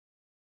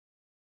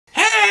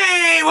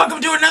Hey,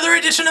 welcome to another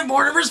edition of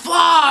Mortimer's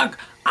Vlog.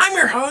 I'm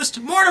your host,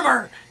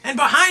 Mortimer, and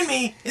behind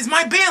me is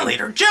my band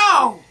leader,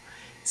 Joe.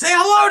 Say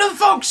hello to the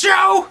folks,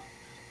 Joe.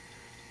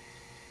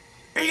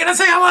 Are you gonna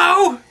say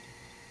hello?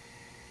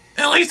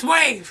 At least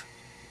wave.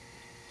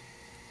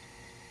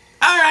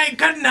 Alright,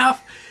 good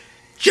enough.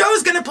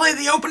 Joe's gonna play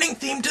the opening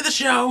theme to the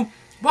show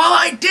while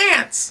I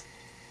dance.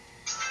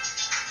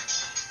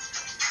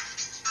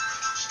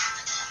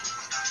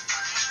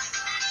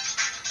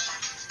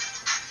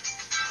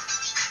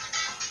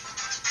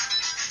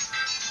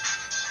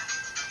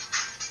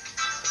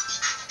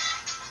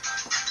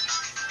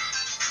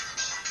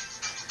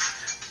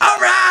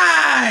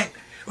 Alright!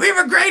 We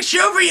have a great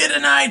show for you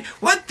tonight.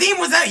 What theme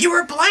was that you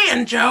were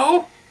playing,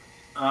 Joe?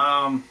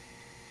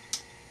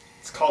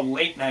 It's called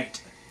Late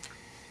Night.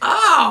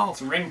 Oh!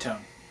 It's a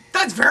ringtone.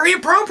 That's very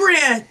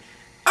appropriate.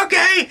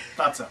 Okay.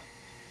 Thought so.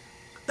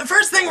 The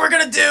first thing we're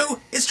gonna do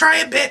is try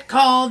a bit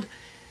called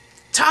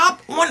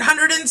Top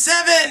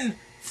 107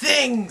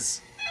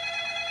 Things.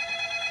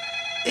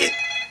 Is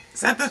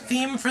that the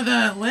theme for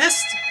the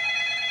list?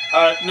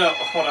 No,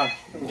 hold on.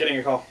 I'm getting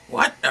a call.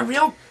 What? A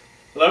real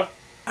Hello?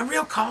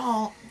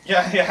 call?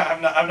 Yeah,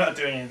 I'm not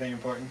doing anything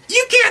important.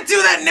 You can't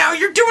do that now.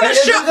 You're doing a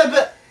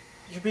show.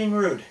 You're being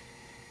rude.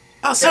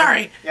 Oh,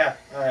 sorry. Yeah,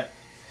 alright.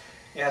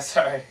 Yeah,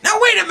 sorry. Now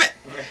wait a minute.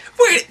 Okay.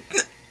 Wait.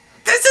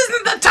 This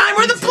isn't the time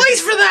or the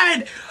place for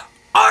that.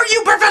 Are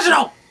you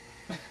professional?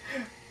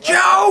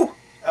 Joe?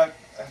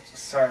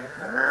 Sorry.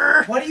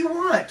 What do you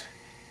want?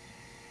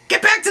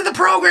 Get back to the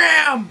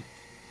program.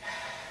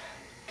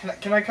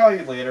 Can I call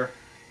you later?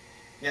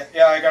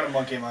 Yeah, I got a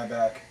monkey in my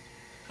back.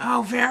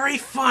 Oh, very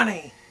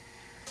funny.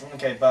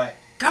 Okay, bye.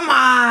 Come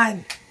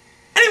on.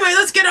 Anyway,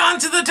 let's get on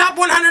to the top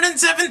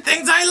 107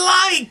 things I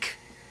like.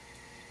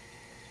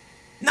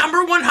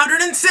 Number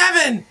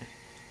 107,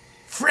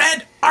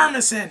 Fred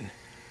Armisen.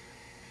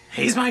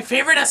 He's my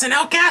favorite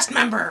SNL cast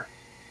member.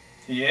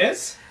 He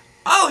is?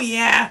 Oh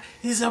yeah,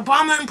 his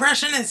Obama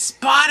impression is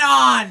spot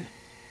on.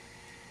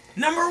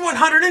 Number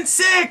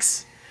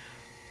 106,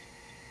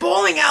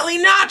 Bowling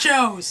Alley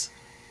Nachos.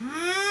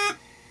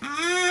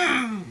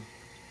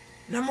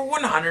 Number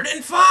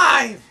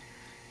 105,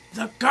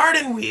 The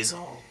Garden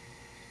Weasel.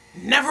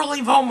 Never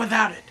leave home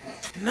without it.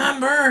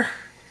 Number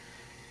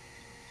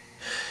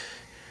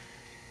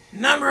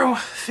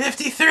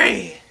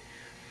 53,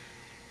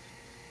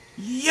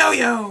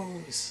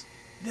 yo-yos.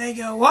 They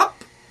go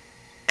up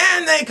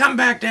and they come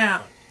back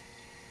down.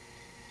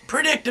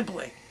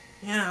 Predictably,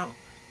 you know,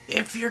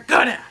 if you're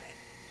good at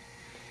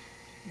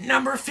it.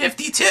 Number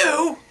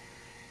 52,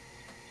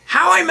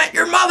 How I Met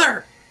Your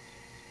Mother.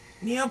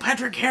 Neil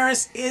Patrick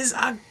Harris is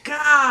a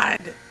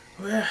god.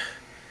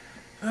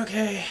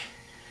 Okay.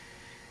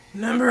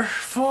 Number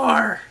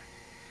 4,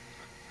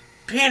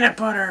 Peanut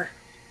Butter.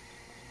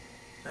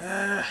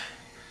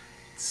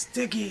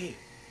 Sticky.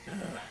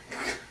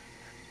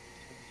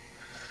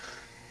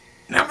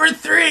 Number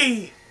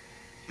 3,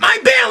 my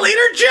band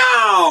leader,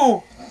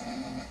 Joe!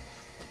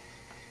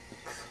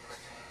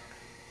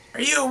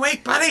 Are you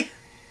awake, buddy?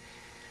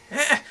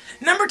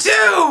 Number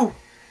 2,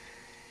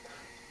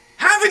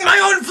 having my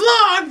own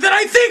vlog that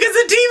I think is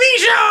a TV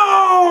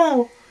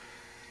show!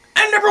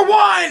 And number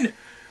 1,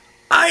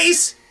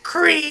 ice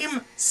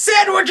cream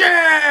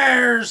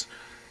sandwiches!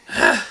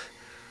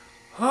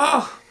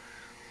 Oh,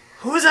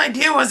 whose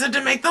idea was it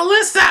to make the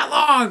list that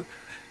long?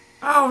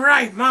 Oh,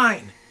 right,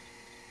 mine.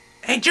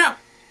 Hey, Joe.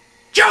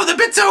 Joe, the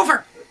bit's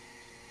over!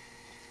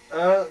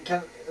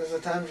 Is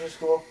it time for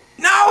school?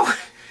 No!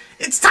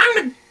 It's time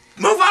to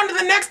move on to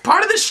the next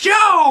part of the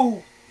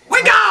show!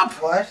 Wake up!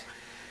 What?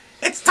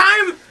 It's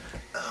time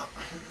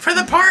for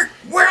the part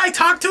where I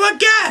talk to a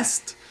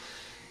guest!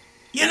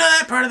 You know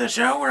that part of the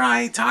show where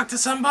I talk to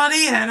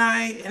somebody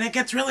and it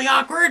gets really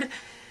awkward?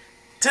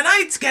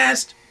 Tonight's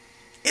guest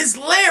is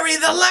Larry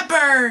the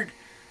Leopard!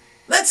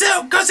 Let's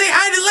go say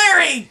hi to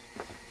Larry!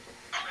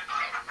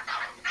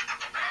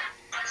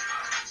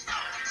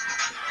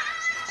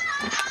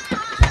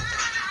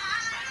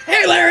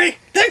 Hey Larry,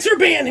 thanks for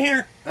being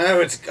here.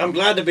 Oh, I'm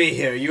glad to be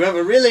here. You have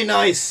a really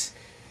nice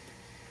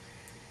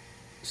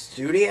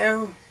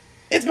studio?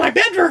 It's my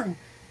bedroom.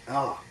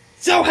 Oh.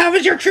 So how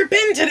was your trip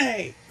in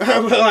today?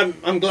 Well,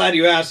 I'm glad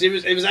you asked.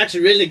 It was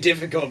actually really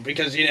difficult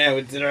because, you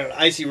know, there are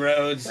icy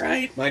roads.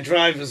 Right. My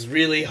drive was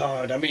really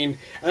hard. I mean,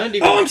 I don't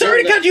even... Oh, I'm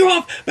sorry to cut you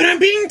off, but I'm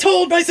being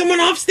told by someone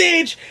off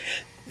stage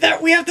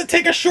that we have to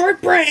take a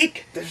short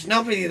break. There's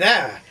nobody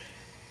there.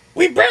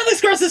 We barely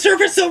scratched the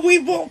surface, so we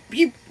will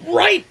be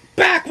right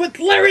back with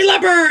Larry There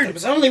Leopard.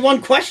 was only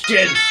one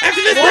question.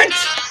 After this What?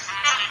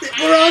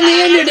 We're on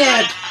the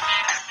internet.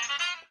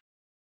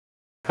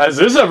 Has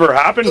this ever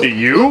happened to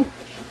you?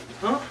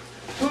 Huh?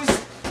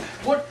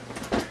 What?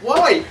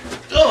 Why?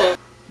 Oh.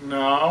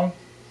 No.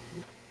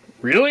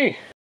 Really?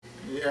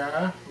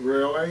 Yeah,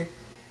 really?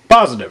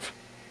 Positive.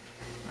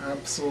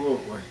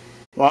 Absolutely.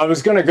 Well, I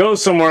was gonna go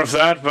somewhere with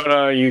that,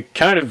 but you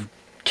kind of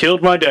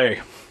killed my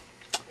day.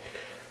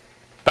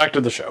 Back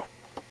to the show.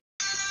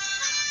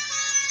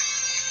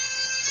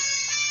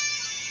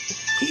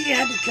 He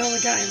had to kill the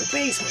guy in the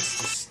basement.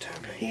 Just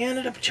He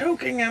ended up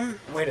choking him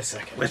Wait a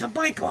second. with a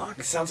bike lock.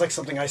 It sounds like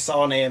something I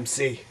saw on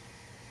AMC.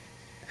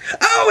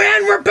 Oh,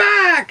 and we're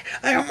back!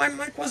 I hope my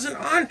mic wasn't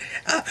on.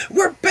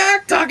 We're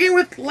back talking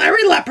with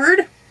Larry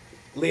Leopard.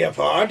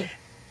 Leopard?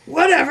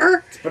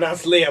 Whatever. It's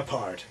pronounced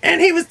Leopard. And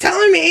he was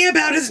telling me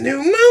about his new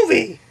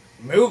movie.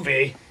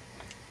 Movie?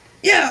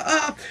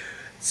 Yeah,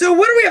 so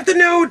what do we have to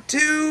know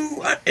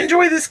to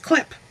enjoy this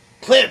clip?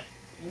 Clip?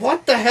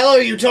 What the hell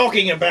are you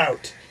talking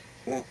about?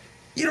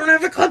 You don't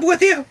have a clip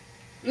with you?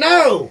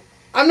 No!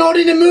 I'm not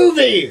in a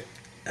movie!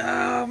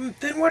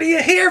 Then what are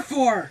you here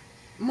for?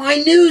 My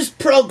news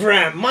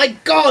program! My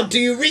god, do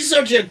you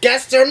research your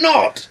guests or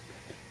not?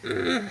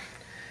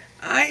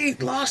 I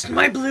lost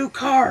my blue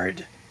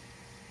card.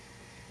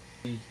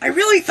 I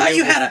really thought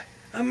you had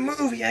a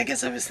movie. I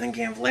guess I was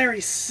thinking of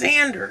Larry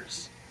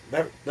Sanders.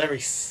 Larry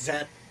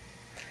Sanders?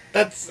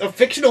 That's a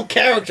fictional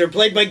character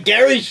played by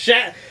Gary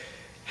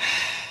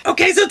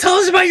Okay, so tell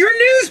us about your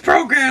news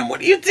program. What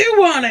do you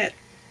do on it?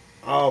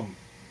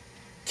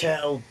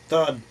 Tell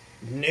the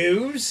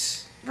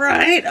news?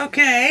 Right,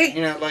 okay.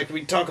 You know, like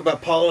we talk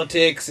about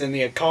politics and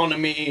the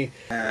economy.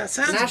 Sounds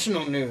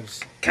National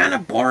news. kind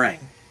of boring.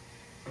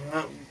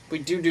 We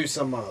do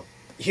some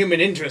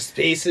human interest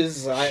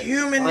pieces.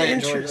 Human I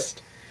enjoyed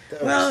interest.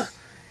 those. Well,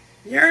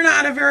 you're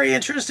not a very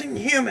interesting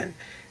human.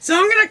 So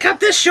I'm gonna cut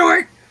this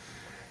short.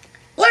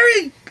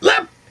 Larry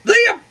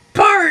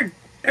Leopard,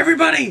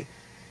 everybody.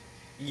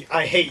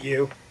 I hate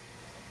you.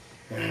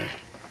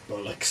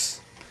 Bullocks.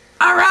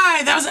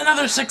 Alright, that was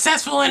another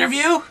successful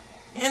interview,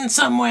 in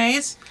some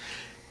ways.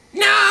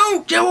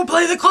 Now, Joe will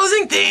play the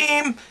closing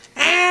theme,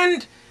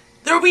 and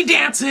there will be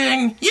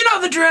dancing. You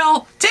know the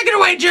drill. Take it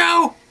away,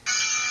 Joe.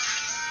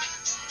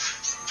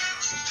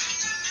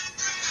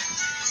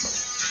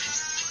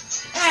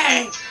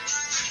 Hey,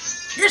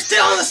 you're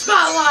still in the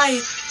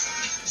spotlight.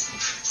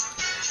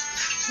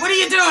 What are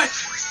you doing?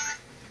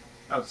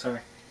 Oh, sorry.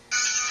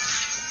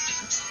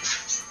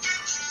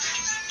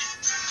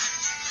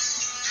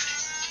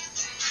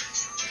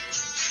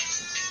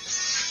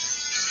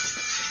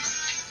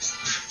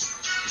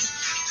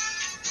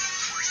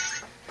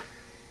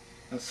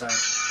 Oh, sorry.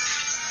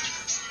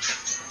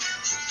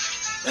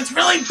 It's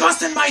really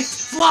busting my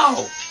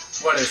flow.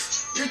 What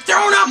is? You're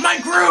throwing off my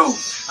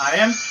groove. I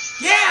am?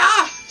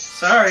 Yeah.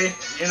 Sorry.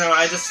 You know,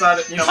 I just thought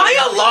it, Play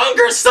a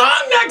longer song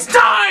next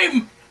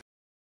time.